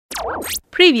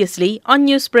Previously on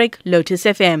Newsbreak, Lotus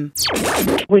FM.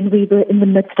 When we were in the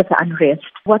midst of unrest,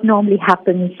 what normally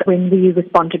happens when we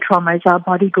respond to trauma is our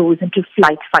body goes into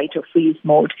flight, fight or freeze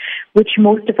mode, which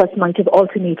most of us might have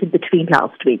alternated between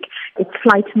last week. It's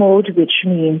flight mode, which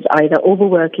means either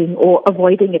overworking or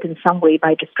avoiding it in some way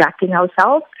by distracting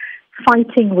ourselves.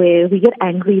 Fighting, where we get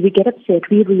angry, we get upset,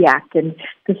 we react, and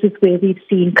this is where we've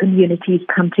seen communities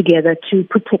come together to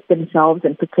protect themselves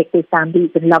and protect their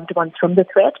families and loved ones from the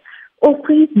threat. Or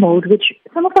freeze mode, which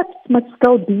some of us must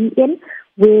still be in,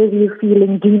 where we're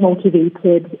feeling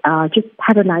demotivated, just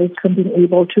paralyzed from being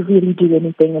able to really do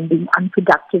anything and being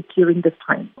unproductive during this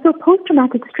time. So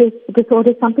post-traumatic stress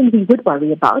disorder is something we would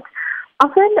worry about.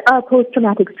 Often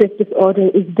post-traumatic stress disorder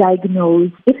is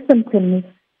diagnosed if symptoms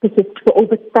persist for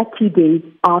over 30 days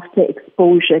after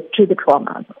exposure to the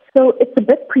trauma. So it's a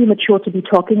bit premature to be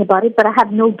talking about it, but I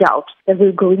have no doubt that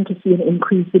we're going to see an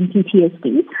increase in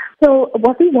PTSD. So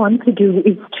what we want to do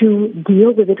is to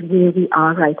deal with it where we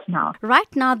are right now.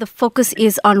 Right now, the focus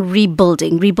is on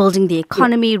rebuilding the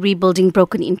economy, rebuilding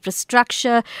broken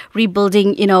infrastructure,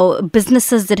 rebuilding,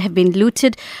 businesses that have been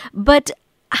looted. But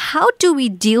how do we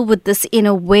deal with this in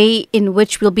a way in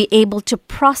which we'll be able to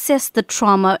process the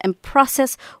trauma and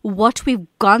process what we've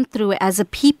gone through as a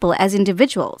people, as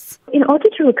individuals? In order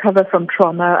to recover from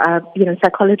trauma,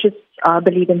 psychologists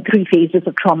believe in 3 phases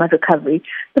of trauma recovery.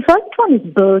 The first one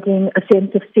is building a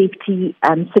sense of safety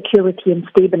and security and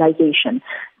stabilization.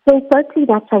 So firstly,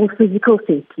 that's our physical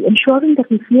safety, ensuring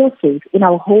that we feel safe in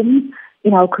our homes,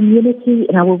 in our community,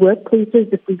 in our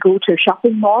workplaces, if we go to a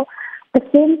shopping mall. A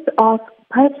sense of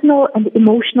personal and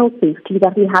emotional safety,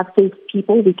 that we have safe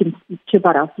people we can speak to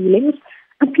about our feelings,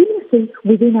 and feeling safe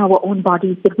within our own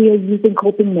bodies, that we are using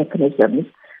coping mechanisms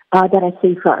that are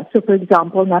safer. So, for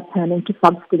example, not turning to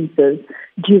substances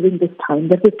during this time,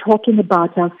 that we're talking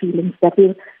about our feelings, that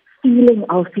we're feeling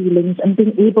our feelings and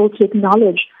being able to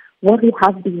acknowledge what we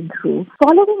have been through.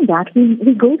 Following that,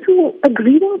 we go through a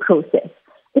grieving process.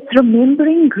 It's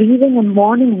remembering, grieving, and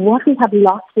mourning what we have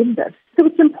lost in this. So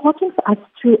it's important for us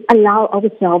to allow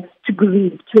ourselves to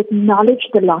grieve, to acknowledge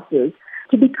the losses,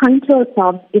 to be kind to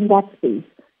ourselves in that space.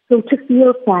 So to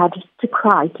feel sad, to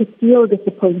cry, to feel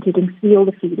disappointed and feel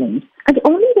the feelings. And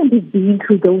only when we've been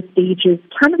through those stages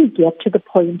can we get to the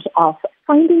point of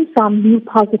finding some new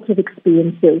positive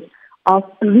experiences, of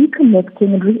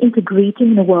reconnecting and reintegrating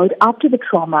in the world after the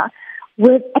trauma,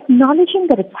 with acknowledging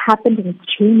that it's happened and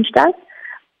it's changed us,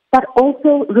 but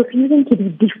also refusing to be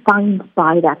defined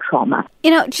by that trauma.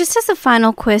 Just as a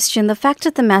final question, the fact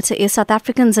of the matter is South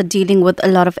Africans are dealing with a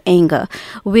lot of anger.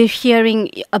 We're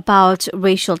hearing about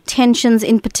racial tensions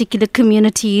in particular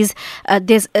communities.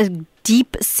 There's a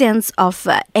deep sense of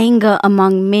anger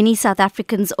among many South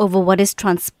Africans over what has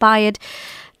transpired.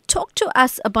 Talk to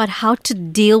us about how to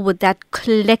deal with that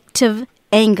collective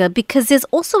anger, because there's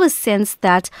also a sense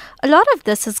that a lot of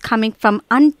this is coming from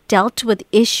undealt with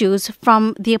issues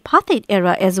from the apartheid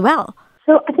era as well.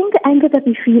 So I think the anger that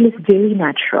we feel is very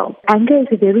natural. Anger is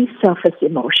a very surface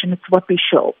emotion. It's what we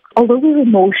show. Although we're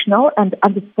emotional, and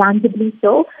understandably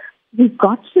so, we've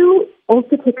got to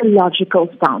also take a logical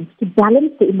stance to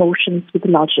balance the emotions with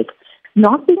logic.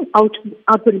 Not being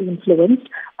outwardly influenced.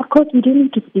 Of course, we do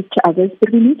need to speak to others,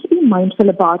 but we need to be mindful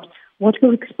about what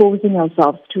we're exposing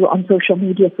ourselves to on social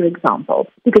media, for example,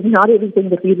 because not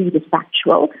everything that we read is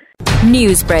factual.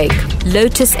 Newsbreak,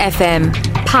 Lotus FM,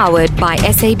 powered by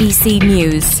SABC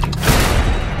News.